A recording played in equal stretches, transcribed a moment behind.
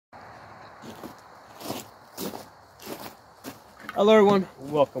Hello everyone,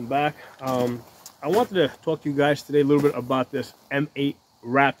 welcome back. I wanted to talk to you guys today a little bit about this M8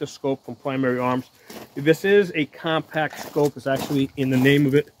 Raptor scope from Primary Arms. This is a compact scope. It's actually in the name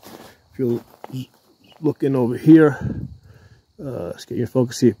of it. If you're looking over here, let's get your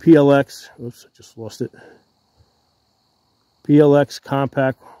focus here. PLX, oops, I just lost it. PLX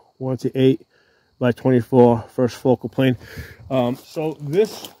compact 1:8 by 24 first focal plane. So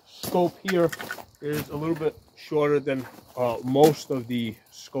this scope here is a little bit shorter than most of the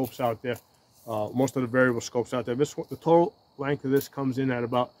scopes out there, most of the variable scopes out there. The total length of this comes in at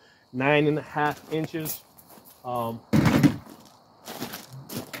about 9.5 inches.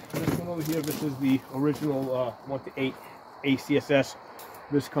 This one over here, this is the original 1:8 ACSS.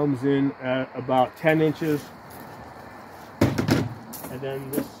 This comes in at about 10 inches. And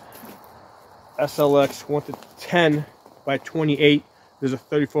then this SLX 1:10 by 28. There's a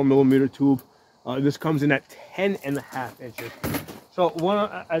 34mm tube. This comes in at 10.5 inches. So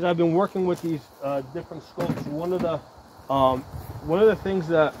as I've been working with these different scopes, one of the things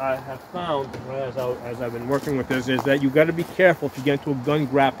that I have found as I've been working with this is that you got to be careful if you get into a gun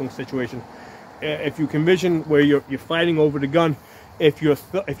grappling situation. If you can envision where you're fighting over the gun, if your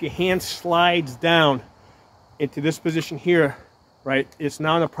hand slides down into this position here, right, it's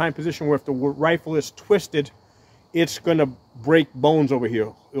now in a prime position where if the rifle is twisted, it's going to break bones over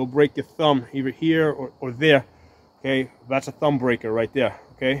here. It'll break your thumb either here or there. Okay, that's a thumb breaker right there.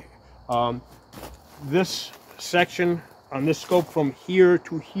 Okay, this section on this scope from here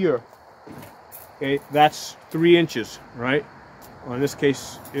to here, okay, that's 3 inches, right? Or in this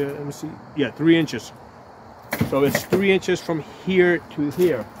case, let me see, yeah, 3 inches. So it's 3 inches from here to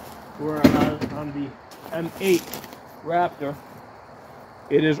here. Whereas on the M8 Raptor,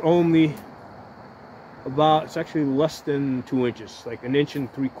 it is only about, it's actually less than 2 inches, like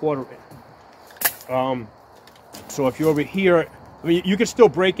 1.75 inches. So if you're over here, I mean, you can still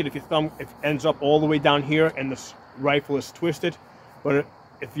break it if your thumb ends up all the way down here and this rifle is twisted. But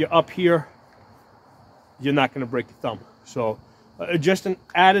if you're up here, you're not going to break your thumb. So just an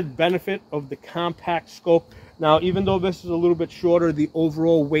added benefit of the compact scope. Now, even though this is a little bit shorter, the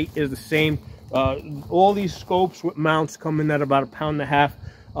overall weight is the same. All these scopes with mounts come in at about 1.5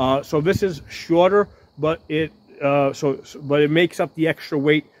 pounds. So this is shorter, but it makes up the extra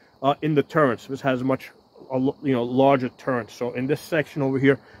weight in the turrets. This has a larger turret. So in this section over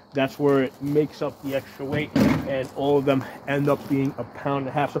here, that's where it makes up the extra weight, and all of them end up being 1.5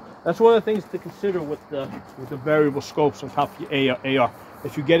 pounds. So that's one of the things to consider with the variable scopes on top of your AR.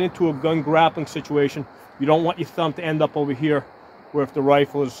 If you get into a gun grappling situation, you don't want your thumb to end up over here, where if the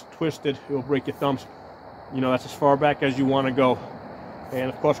rifle is twisted, it will break your thumbs. That's as far back as you want to go. And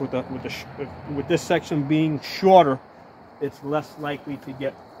of course, with this section being shorter, it's less likely to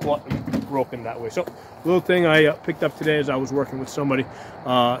get caught and broken that way. So, little thing I picked up today as I was working with somebody.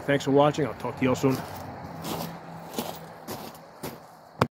 Thanks for watching. I'll talk to you all soon.